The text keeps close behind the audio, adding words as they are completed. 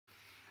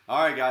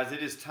All right, guys,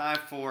 it is time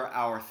for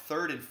our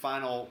third and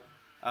final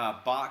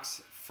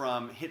box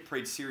from Hit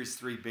Parade Series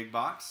 3 Big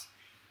Box.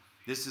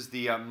 This is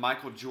the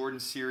Michael Jordan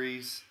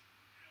series,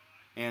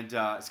 and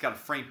it's got a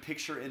framed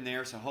picture in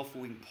there, so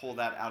hopefully we can pull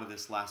that out of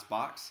this last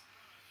box.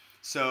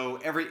 So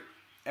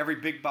every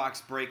big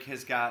box break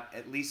has got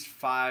at least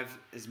 5,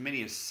 as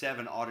many as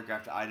 7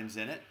 autographed items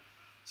in it.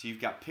 So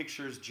you've got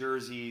pictures,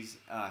 jerseys,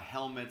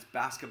 helmets,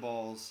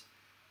 basketballs,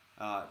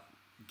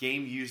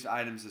 game used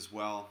items as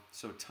well.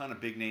 So a ton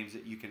of big names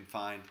that you can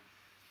find.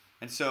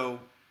 And so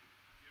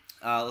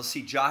let's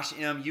see, Josh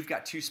M., you've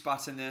got 2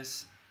 spots in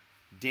this.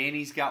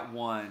 Danny's got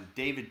 1.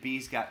 David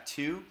B's got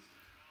 2.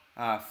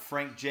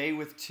 Frank J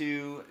with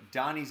 2.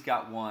 Donnie's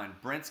got 1.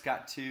 Brent's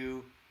got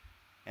 2.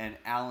 And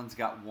Alan's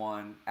got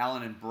 1.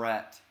 Alan and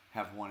Brett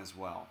have 1 as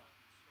well.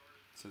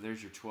 So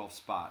there's your 12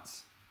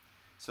 spots.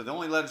 So the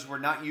only letters we're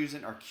not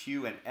using are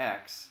Q and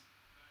X.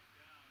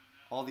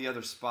 All the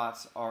other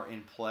spots are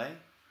in play.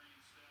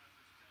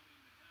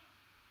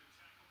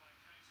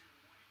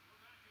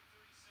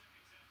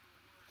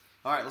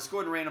 All right, let's go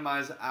ahead and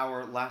randomize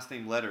our last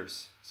name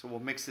letters. So we'll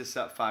mix this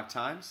up 5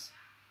 times.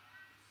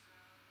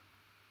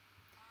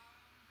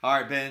 All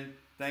right, Ben,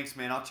 thanks,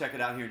 man. I'll check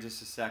it out here in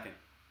just a second.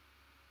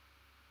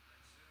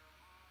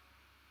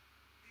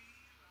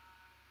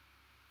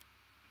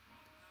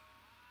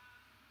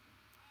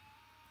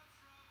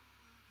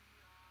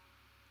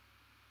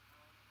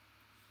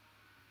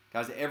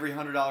 Guys, every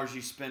 $100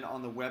 you spend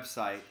on the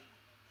website,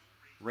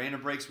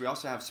 Random Breaks, we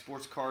also have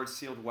sports cards,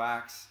 sealed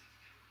wax,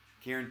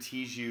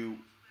 guarantees you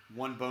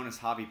 1 bonus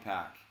hobby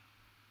pack.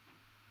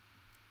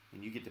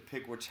 And you get to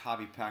pick which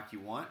hobby pack you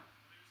want.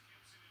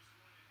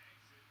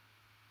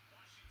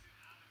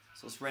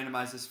 So let's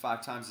randomize this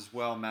 5 times as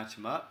well and match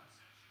them up.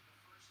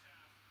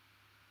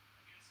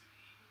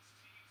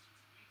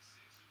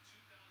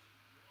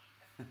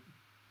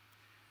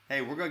 Hey,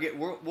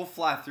 we'll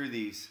fly through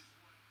these.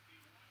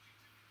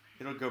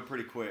 It'll go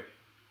pretty quick.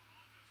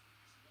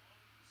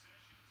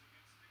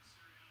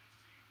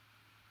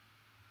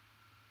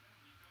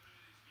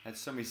 Had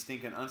so many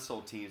stinking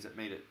unsold teams that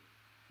made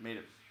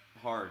it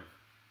hard.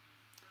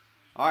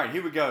 All right,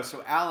 here we go.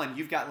 So Alan,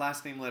 you've got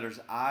last name letters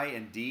I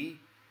and D.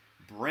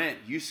 Brent,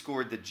 you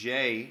scored the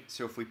J.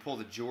 So if we pull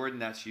the Jordan,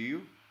 that's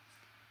you.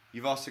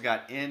 You've also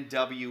got N,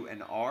 W,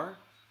 and R.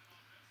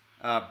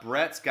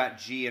 Brett's got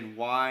G and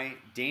Y.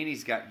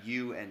 Danny's got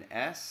U and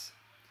S.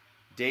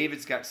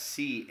 David's got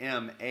C,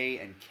 M, A,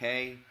 and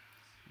K.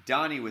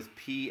 Donnie with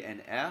P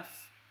and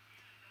F.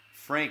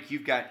 Frank,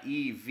 you've got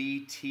E,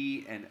 V,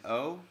 T, and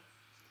O.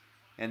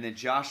 And then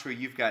Joshua,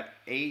 you've got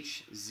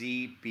H,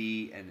 Z,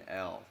 B, and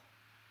L.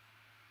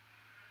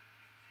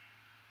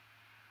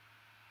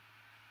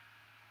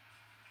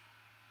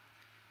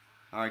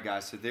 All right,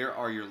 guys, so there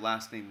are your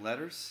last name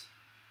letters.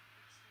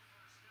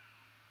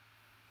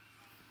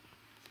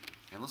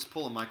 And let's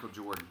pull a Michael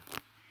Jordan.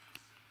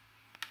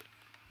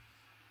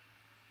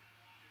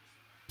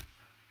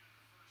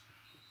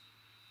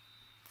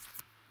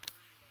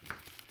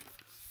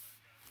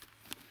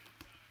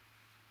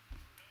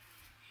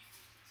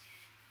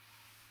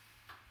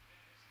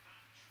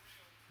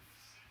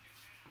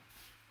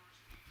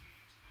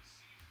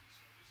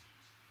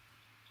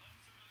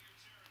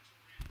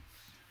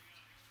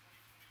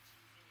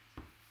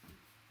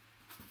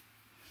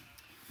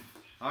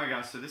 All right,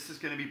 guys, so this is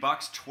going to be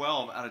box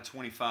 12 out of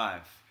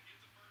 25.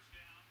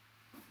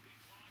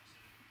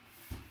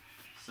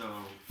 So,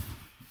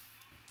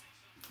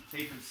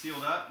 tape and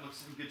sealed up,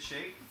 looks in good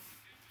shape.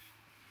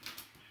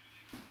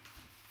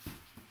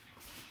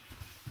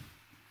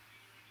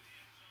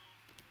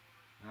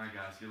 All right,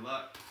 guys, good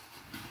luck.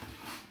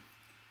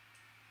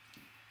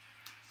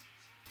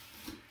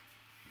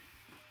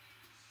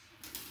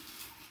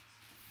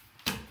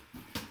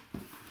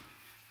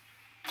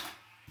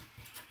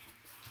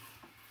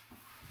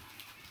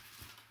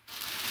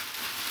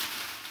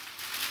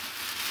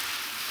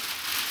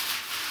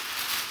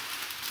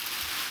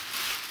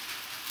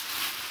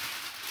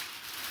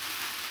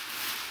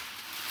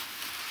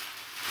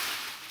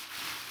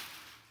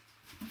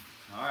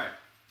 All right,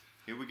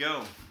 here we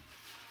go.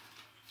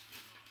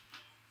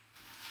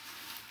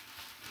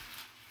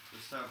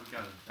 First up, we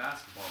got a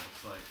basketball,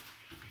 looks like.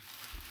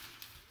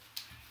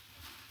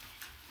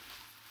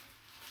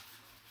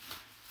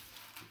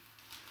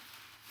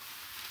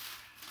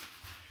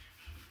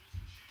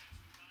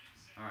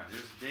 All right,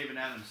 there's David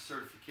Adams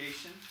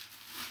certification.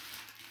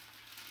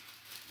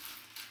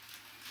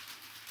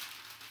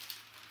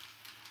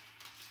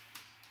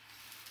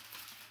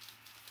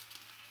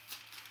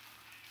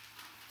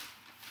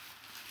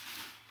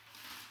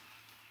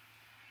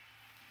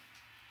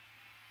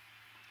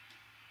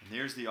 And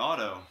there's the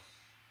auto.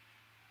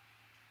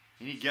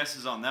 Any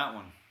guesses on that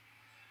one?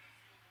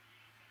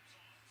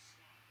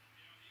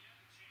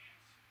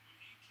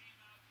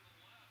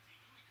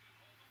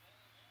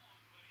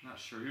 Not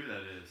sure who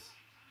that is.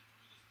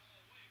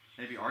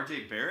 Maybe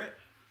RJ Barrett?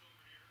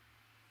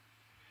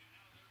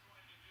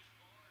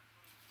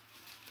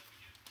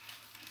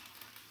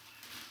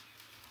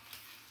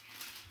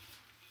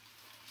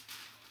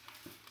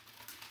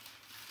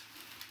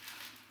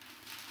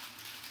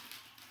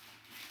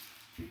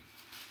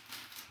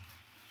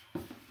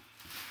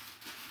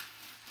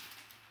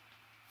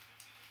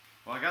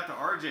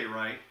 RJ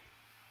right.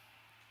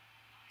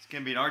 It's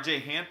going to be an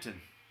RJ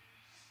Hampton.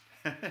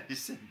 He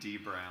said D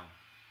Brown.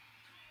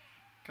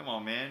 Come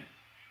on, man.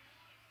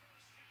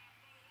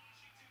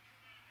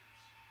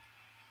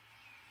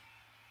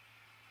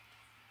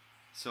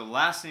 So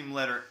last name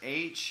letter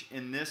H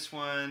in this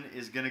one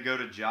is going to go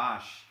to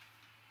Josh.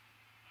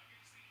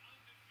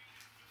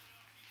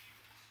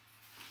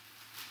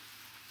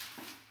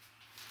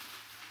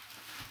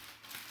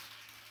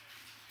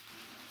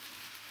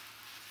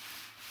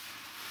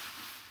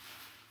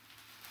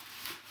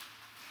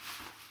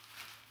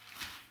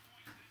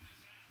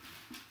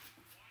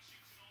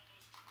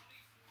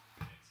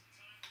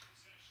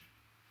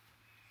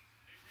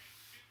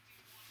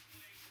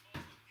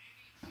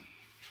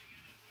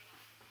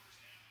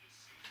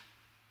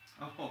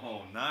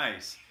 Oh,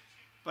 nice.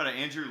 But an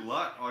Andrew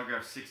Luck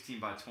autograph 16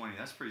 by 20.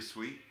 That's pretty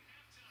sweet.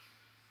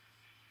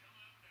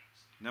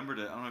 Number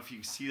to, I don't know if you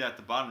can see that at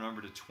the bottom,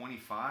 number to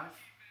 25.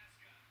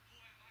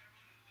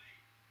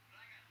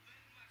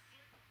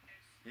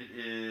 It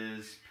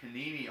is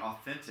Panini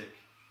Authentic.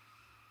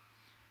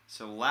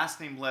 So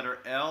last name letter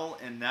L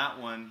in that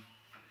one.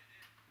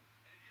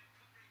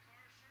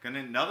 Gonna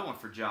another one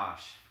for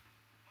Josh.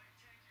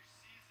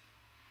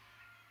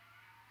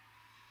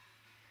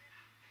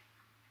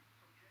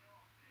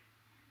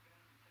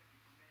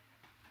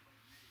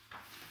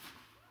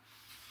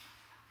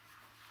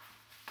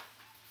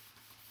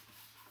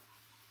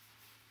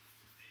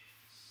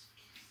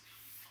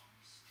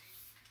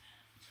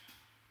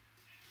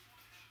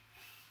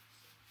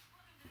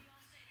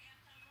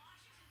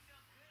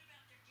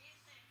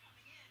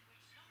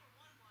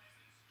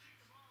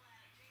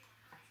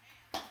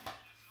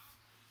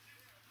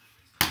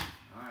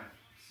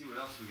 See what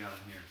else we got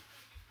in here.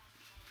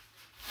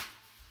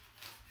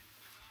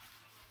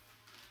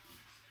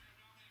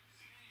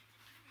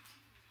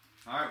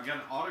 All right, we got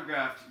an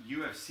autographed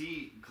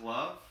UFC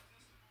glove.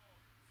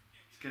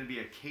 It's going to be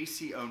a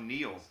Casey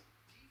O'Neill.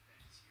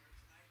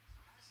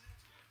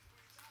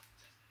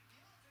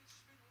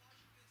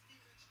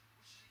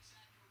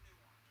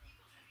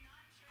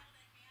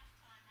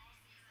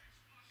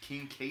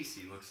 King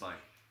Casey looks like.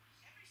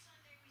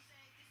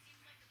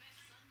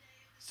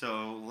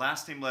 So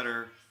last name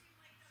letter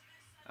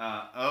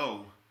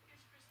O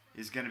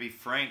is going to be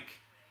Frank.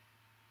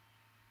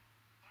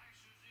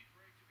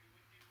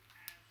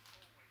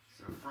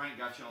 So Frank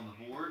got you on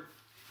the board.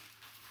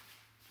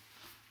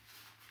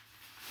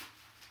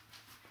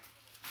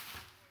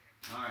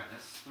 All right,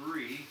 that's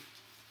 3.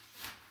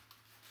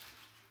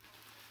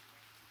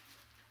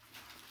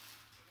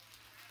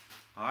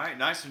 All right,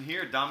 nice one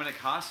here, Dominic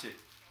Hasek.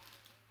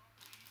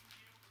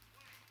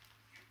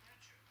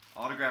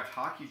 Autographed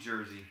hockey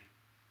jersey.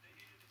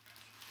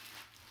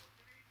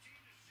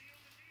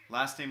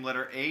 Last name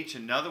letter H,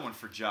 another one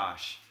for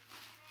Josh.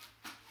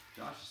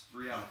 Josh is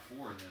 3 out of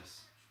 4 in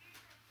this.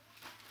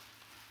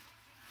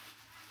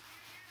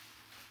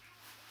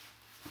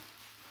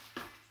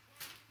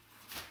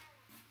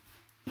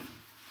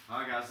 All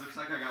right, guys, looks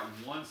like I got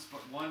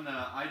one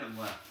item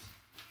left.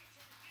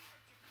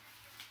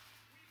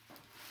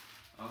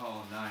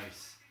 Oh,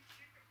 nice.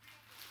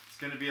 It's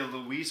going to be a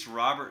Luis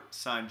Robert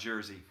signed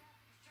jersey.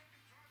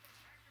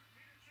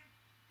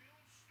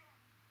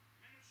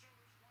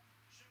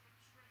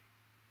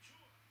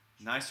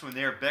 Nice one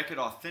there. Beckett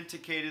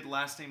authenticated.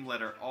 Last name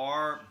letter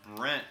R.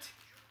 Brent.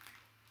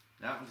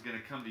 That one's going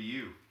to come to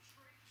you.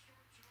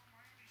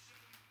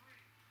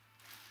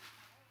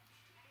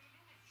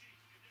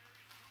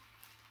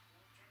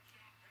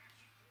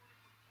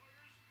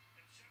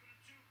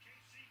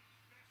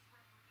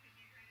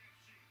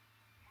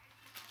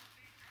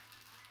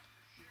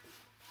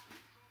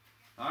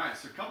 All right,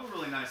 so a couple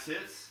really nice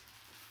hits.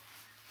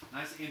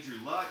 Nice Andrew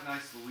Luck,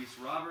 nice Luis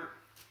Robert.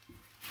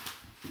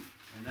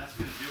 And that's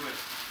going to do it.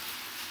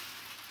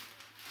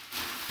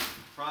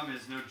 Problem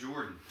is no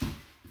Jordan.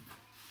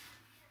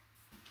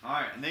 All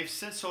right, and they've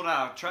since sold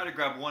out. I tried to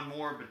grab one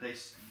more, but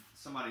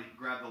somebody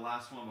grabbed the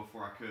last one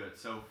before I could.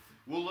 So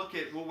we'll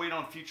wait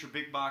on future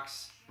big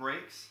box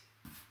breaks,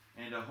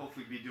 and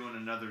hopefully be doing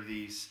another of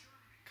these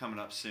coming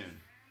up soon.